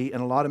and bloody,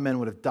 and a lot of men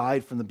would have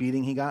died from the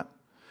beating he got.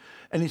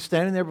 And he's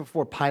standing there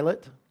before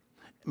Pilate.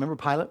 Remember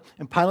Pilate?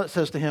 And Pilate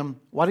says to him,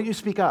 why don't you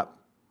speak up?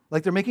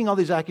 Like, they're making all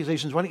these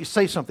accusations. Why don't you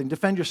say something?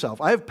 Defend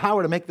yourself. I have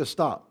power to make this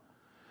stop.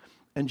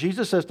 And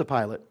Jesus says to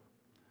Pilate,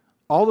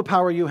 all the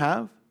power you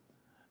have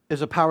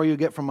is a power you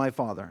get from my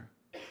Father.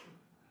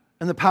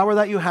 And the power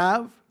that you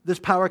have, this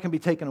power can be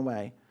taken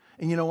away.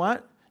 And you know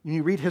what? When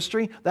you read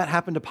history, that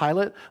happened to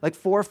Pilate. Like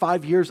 4 or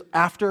 5 years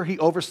after he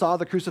oversaw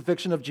the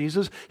crucifixion of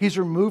Jesus, he's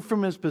removed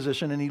from his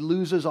position and he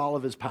loses all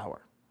of his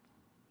power.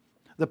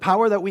 The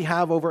power that we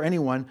have over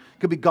anyone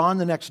could be gone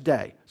the next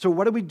day. So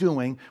what are we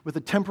doing with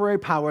the temporary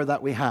power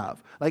that we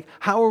have? Like,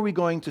 how are we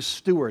going to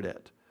steward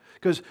it?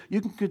 Because you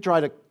can try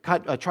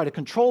to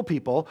control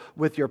people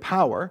with your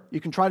power.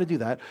 You can try to do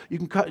that. You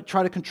can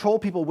try to control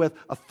people with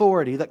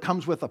authority that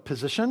comes with a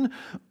position.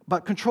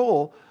 But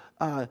control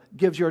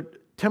gives your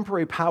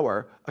temporary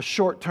power a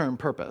short-term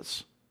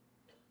purpose.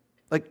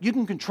 Like, you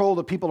can control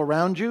the people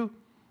around you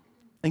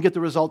and get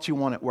the results you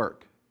want at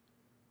work.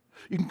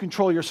 You can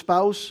control your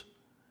spouse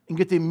and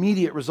get the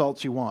immediate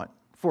results you want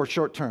for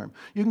short term.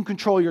 You can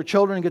control your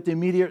children and get the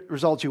immediate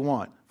results you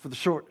want for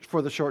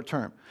the short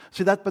term.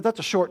 See that, but that's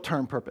a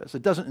short-term purpose.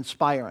 It doesn't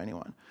inspire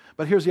anyone.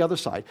 But here's the other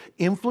side.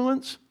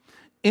 Influence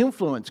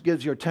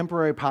gives your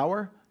temporary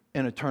power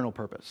an eternal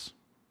purpose.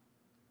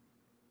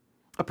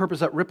 A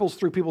purpose that ripples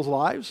through people's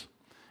lives.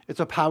 It's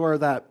a power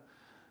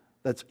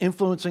that's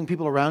influencing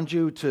people around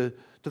you to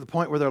the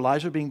point where their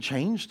lives are being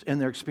changed and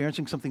they're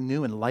experiencing something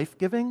new and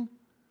life-giving,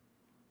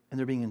 and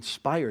they're being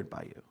inspired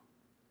by you.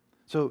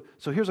 So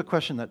here's a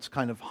question that's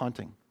kind of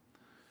haunting.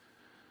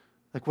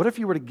 Like, what if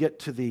you were to get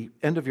to the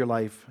end of your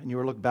life and you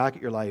were to look back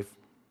at your life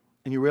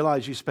and you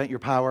realize you spent your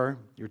power,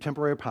 your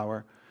temporary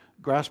power,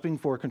 grasping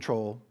for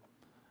control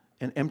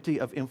and empty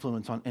of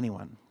influence on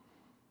anyone?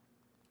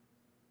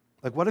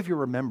 Like, what if you're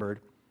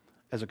remembered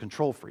as a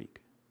control freak?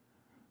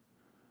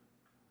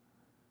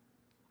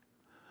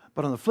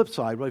 But on the flip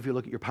side, what if you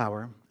look at your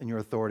power and your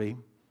authority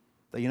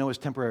that you know is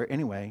temporary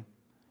anyway,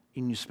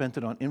 and you spent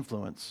it on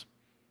influence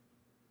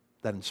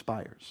that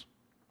inspires?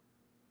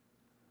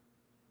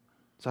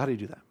 So how do you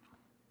do that?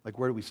 Like,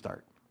 where do we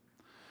start?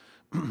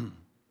 I'm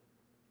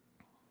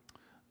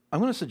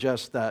going to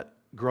suggest that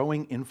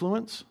growing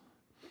influence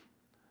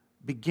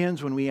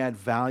begins when we add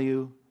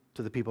value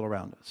to the people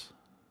around us.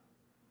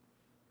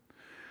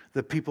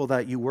 The people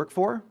that you work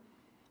for,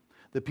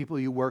 the people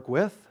you work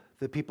with,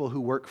 the people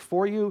who work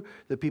for you,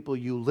 the people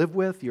you live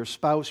with, your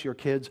spouse, your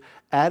kids,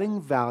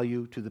 adding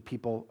value to the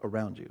people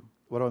around you.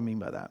 What do I mean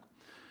by that?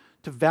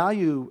 To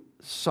value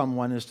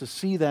someone is to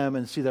see them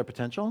and see their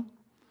potential.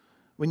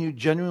 When you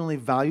genuinely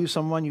value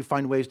someone, you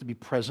find ways to be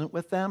present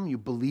with them, you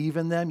believe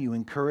in them, you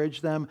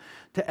encourage them.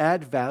 To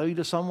add value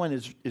to someone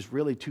is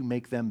really to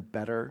make them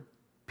better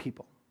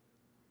people.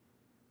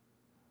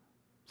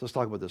 So let's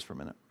talk about this for a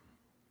minute.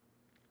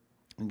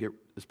 and get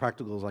as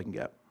practical as I can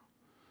get.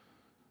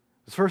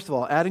 First of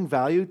all, adding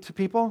value to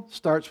people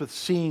starts with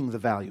seeing the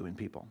value in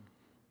people.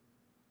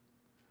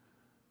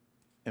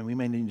 And we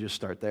may need to just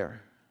start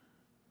there.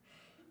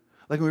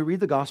 Like when we read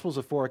the Gospels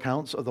of 4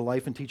 accounts of the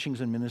life and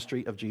teachings and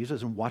ministry of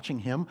Jesus and watching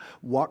him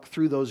walk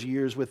through those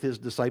years with his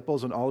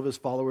disciples and all of his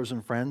followers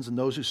and friends and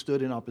those who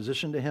stood in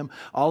opposition to him,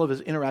 all of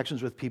his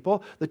interactions with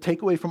people, the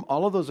takeaway from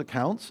all of those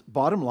accounts,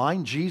 bottom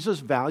line, Jesus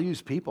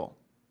values people.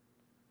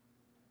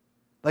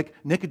 Like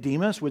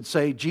Nicodemus would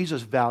say,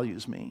 Jesus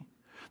values me.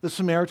 The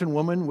Samaritan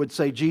woman would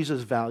say,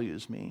 Jesus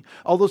values me.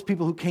 All those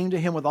people who came to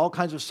him with all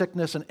kinds of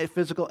sickness and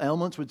physical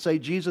ailments would say,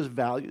 Jesus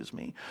values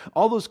me.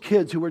 All those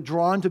kids who were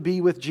drawn to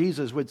be with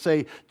Jesus would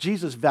say,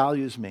 Jesus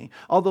values me.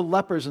 All the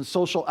lepers and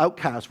social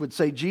outcasts would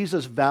say,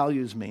 Jesus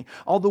values me.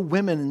 All the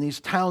women in these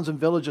towns and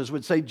villages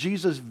would say,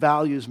 Jesus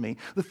values me.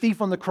 The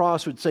thief on the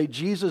cross would say,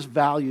 Jesus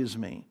values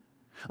me.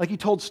 Like he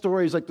told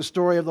stories like the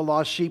story of the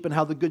lost sheep and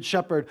how the good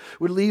shepherd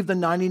would leave the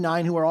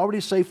 99 who are already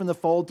safe in the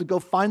fold to go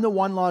find the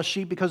one lost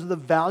sheep because of the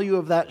value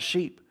of that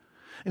sheep.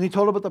 And he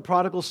told about the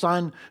prodigal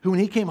son who, when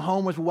he came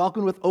home, was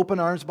welcomed with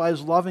open arms by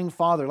his loving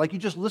father. Like you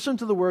just listen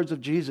to the words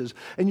of Jesus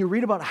and you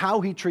read about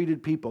how he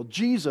treated people.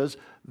 Jesus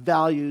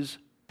values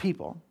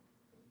people.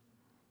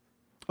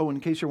 Oh, and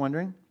in case you're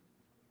wondering,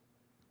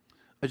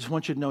 I just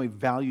want you to know he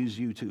values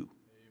you too.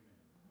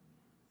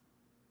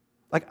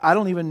 Like I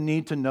don't even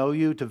need to know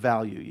you to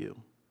value you.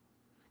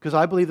 Because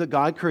I believe that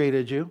God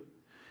created you.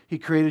 He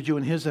created you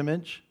in his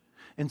image.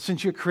 And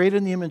since you're created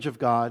in the image of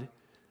God,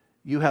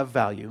 you have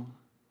value.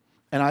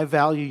 And I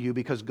value you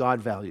because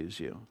God values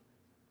you.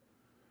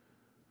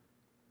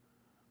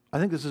 I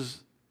think this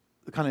is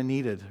kind of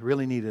needed,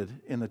 really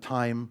needed in the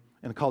time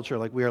and culture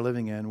like we are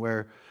living in,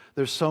 where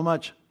there's so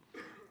much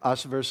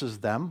us versus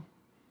them.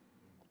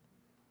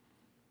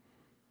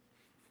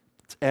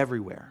 It's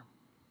everywhere.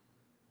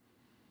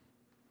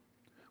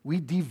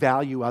 We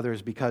devalue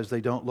others because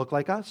they don't look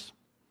like us,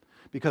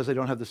 because they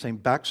don't have the same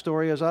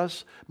backstory as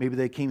us. Maybe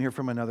they came here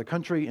from another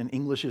country and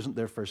English isn't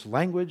their first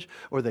language,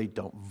 or they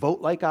don't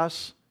vote like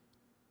us.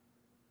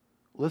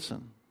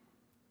 Listen,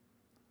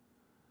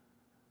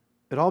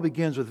 it all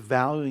begins with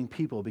valuing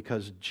people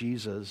because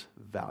Jesus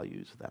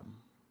values them.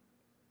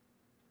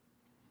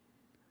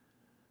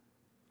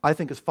 I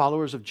think as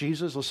followers of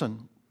Jesus,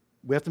 listen,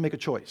 we have to make a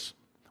choice.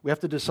 We have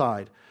to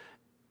decide,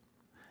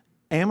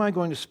 am I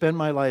going to spend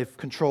my life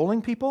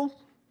controlling people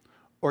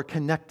or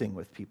connecting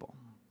with people?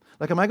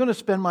 Like, am I going to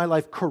spend my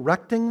life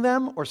correcting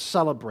them or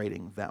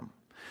celebrating them?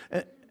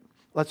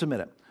 Let's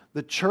admit it.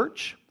 The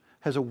church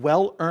has a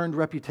well-earned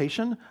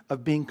reputation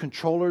of being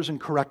controllers and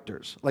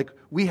correctors. Like,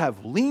 we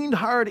have leaned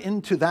hard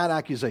into that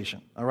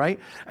accusation, all right?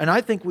 And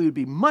I think we would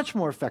be much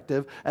more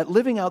effective at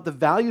living out the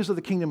values of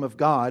the kingdom of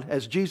God,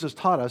 as Jesus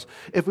taught us,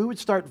 if we would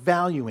start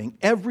valuing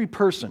every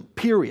person,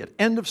 period,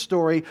 end of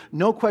story,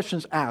 no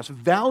questions asked,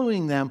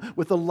 valuing them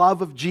with the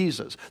love of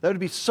Jesus. That would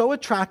be so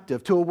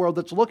attractive to a world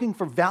that's looking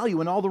for value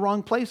in all the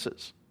wrong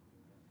places.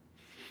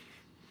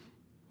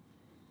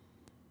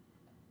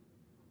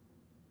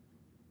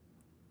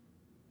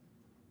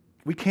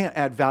 We can't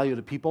add value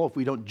to people if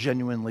we don't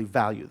genuinely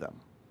value them.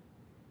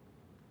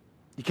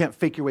 You can't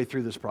fake your way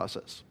through this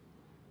process.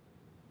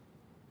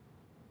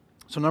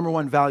 So number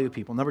one, value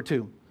people. Number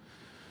two,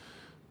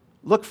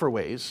 look for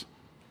ways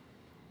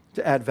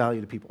to add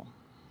value to people.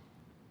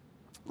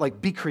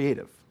 Like, be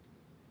creative.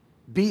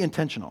 Be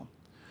intentional.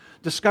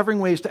 Discovering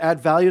ways to add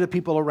value to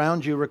people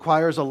around you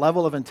requires a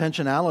level of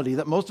intentionality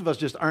that most of us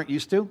just aren't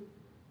used to.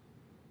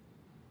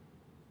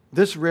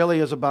 This really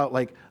is about,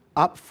 like,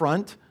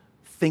 upfront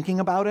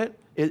thinking about it.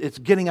 It's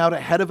getting out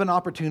ahead of an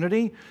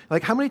opportunity.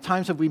 Like, how many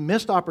times have we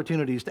missed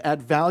opportunities to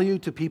add value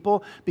to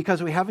people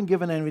because we haven't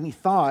given any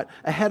thought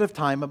ahead of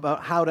time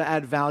about how to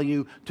add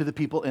value to the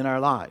people in our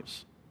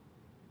lives?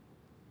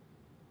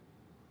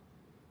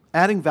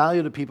 Adding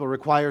value to people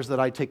requires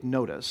that I take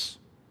notice,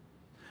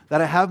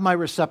 that I have my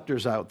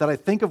receptors out, that I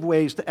think of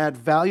ways to add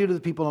value to the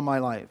people in my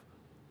life.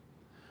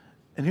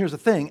 And here's the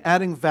thing,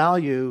 adding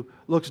value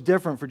looks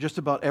different for just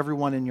about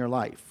everyone in your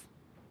life.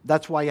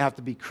 That's why you have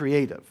to be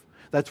creative.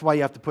 That's why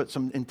you have to put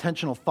some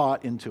intentional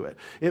thought into it.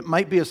 It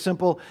might be as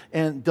simple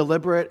and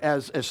deliberate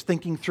as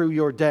thinking through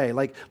your day,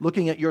 like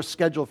looking at your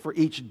schedule for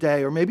each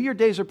day. Or maybe your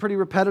days are pretty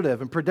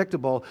repetitive and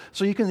predictable,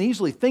 so you can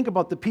easily think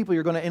about the people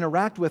you're going to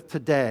interact with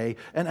today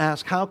and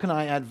ask, how can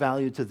I add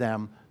value to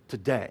them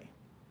today?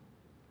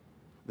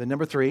 Then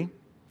number three,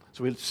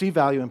 so we see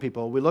value in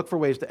people. We look for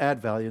ways to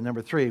add value. And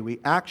number three, we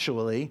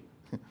actually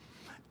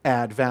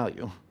add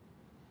value.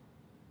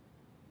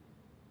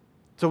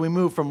 So we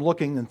move from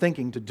looking and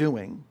thinking to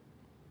doing.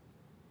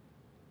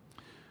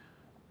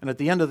 And at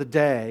the end of the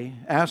day,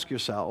 ask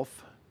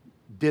yourself,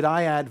 did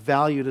I add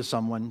value to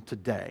someone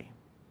today?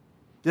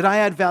 Did I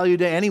add value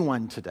to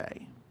anyone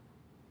today?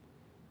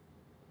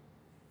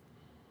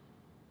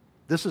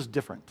 This is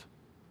different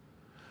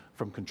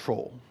from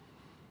control.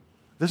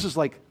 This is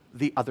like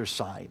the other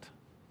side.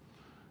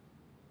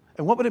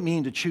 And what would it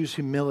mean to choose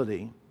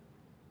humility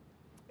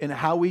in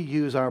how we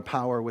use our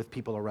power with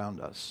people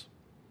around us?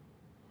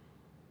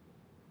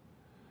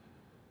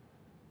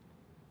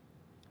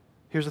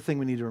 Here's the thing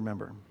we need to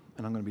remember,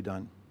 and I'm going to be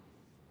done.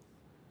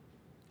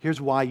 Here's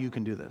why you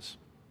can do this.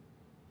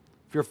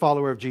 If you're a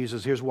follower of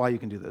Jesus, here's why you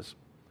can do this.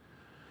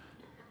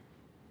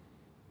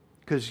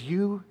 Because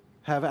you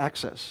have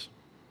access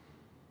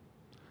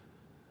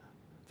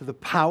to the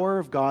power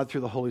of God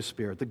through the Holy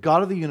Spirit, the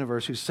God of the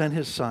universe who sent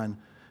his Son,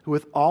 who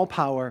with all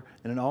power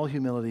and in all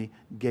humility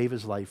gave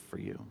his life for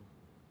you.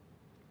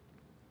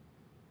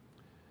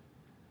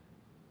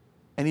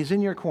 And he's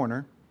in your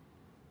corner,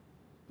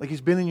 like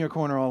he's been in your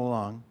corner all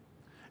along,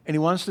 and he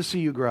wants to see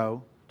you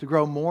grow, to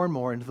grow more and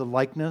more into the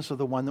likeness of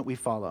the one that we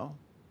follow,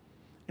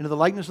 into the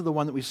likeness of the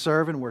one that we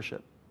serve and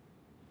worship,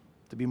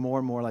 to be more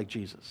and more like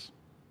Jesus.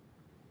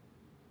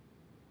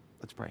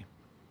 Let's pray.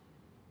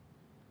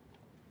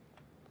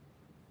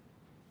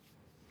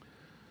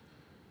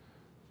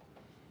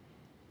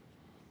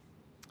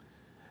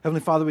 Heavenly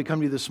Father, we come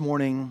to you this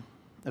morning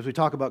as we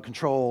talk about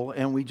control,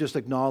 and we just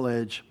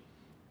acknowledge,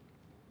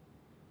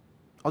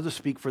 I'll just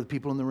speak for the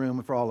people in the room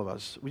and for all of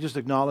us, we just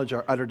acknowledge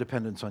our utter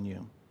dependence on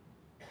you.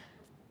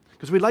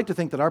 Because we'd like to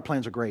think that our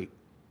plans are great.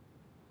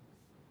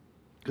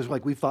 Because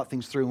we've thought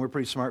things through, and we're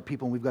pretty smart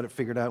people, and we've got it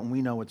figured out, and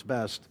we know what's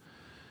best.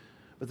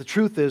 But the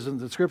truth is, and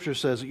the Scripture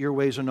says that your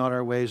ways are not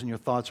our ways, and your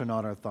thoughts are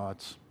not our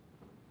thoughts.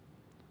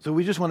 So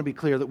we just want to be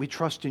clear that we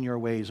trust in your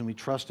ways, and we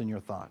trust in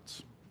your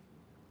thoughts.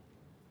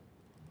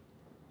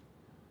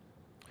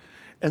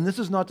 And this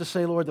is not to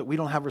say, Lord, that we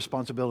don't have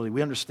responsibility.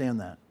 We understand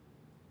that.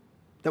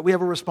 That we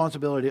have a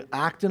responsibility to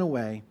act in a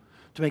way,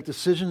 to make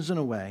decisions in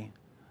a way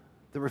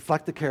that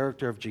reflect the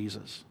character of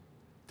Jesus,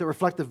 that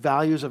reflect the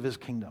values of his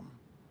kingdom,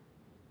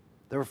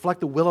 that reflect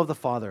the will of the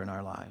Father in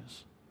our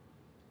lives.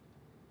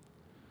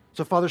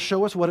 So, Father,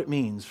 show us what it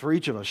means for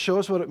each of us. Show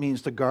us what it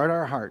means to guard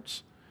our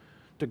hearts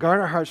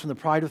from the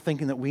pride of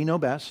thinking that we know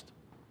best,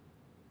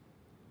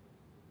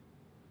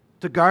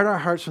 to guard our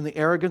hearts from the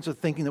arrogance of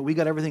thinking that we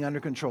got everything under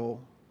control,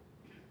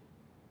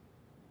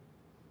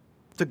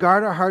 to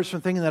guard our hearts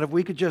from thinking that if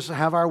we could just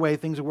have our way,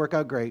 things would work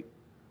out great.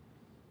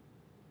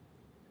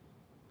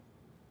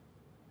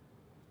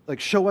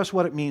 Show us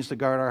what it means to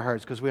guard our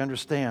hearts, because we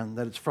understand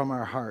that it's from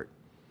our heart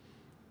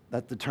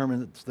that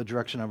determines the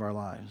direction of our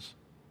lives.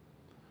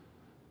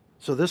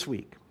 So this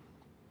week,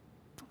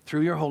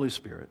 through your Holy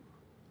Spirit,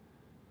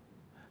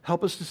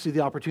 help us to see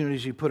the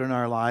opportunities you put in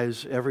our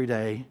lives every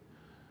day,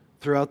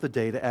 throughout the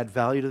day, to add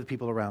value to the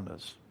people around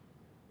us.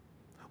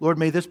 Lord,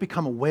 may this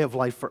become a way of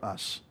life for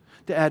us,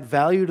 to add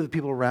value to the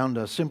people around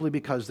us simply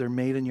because they're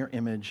made in your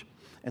image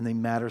and they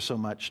matter so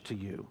much to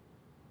you.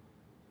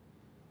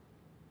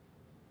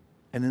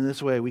 And in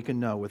this way, we can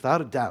know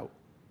without a doubt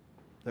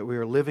that we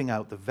are living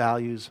out the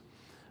values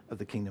of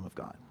the kingdom of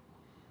God.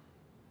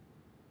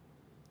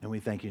 And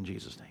we thank you in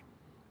Jesus' name.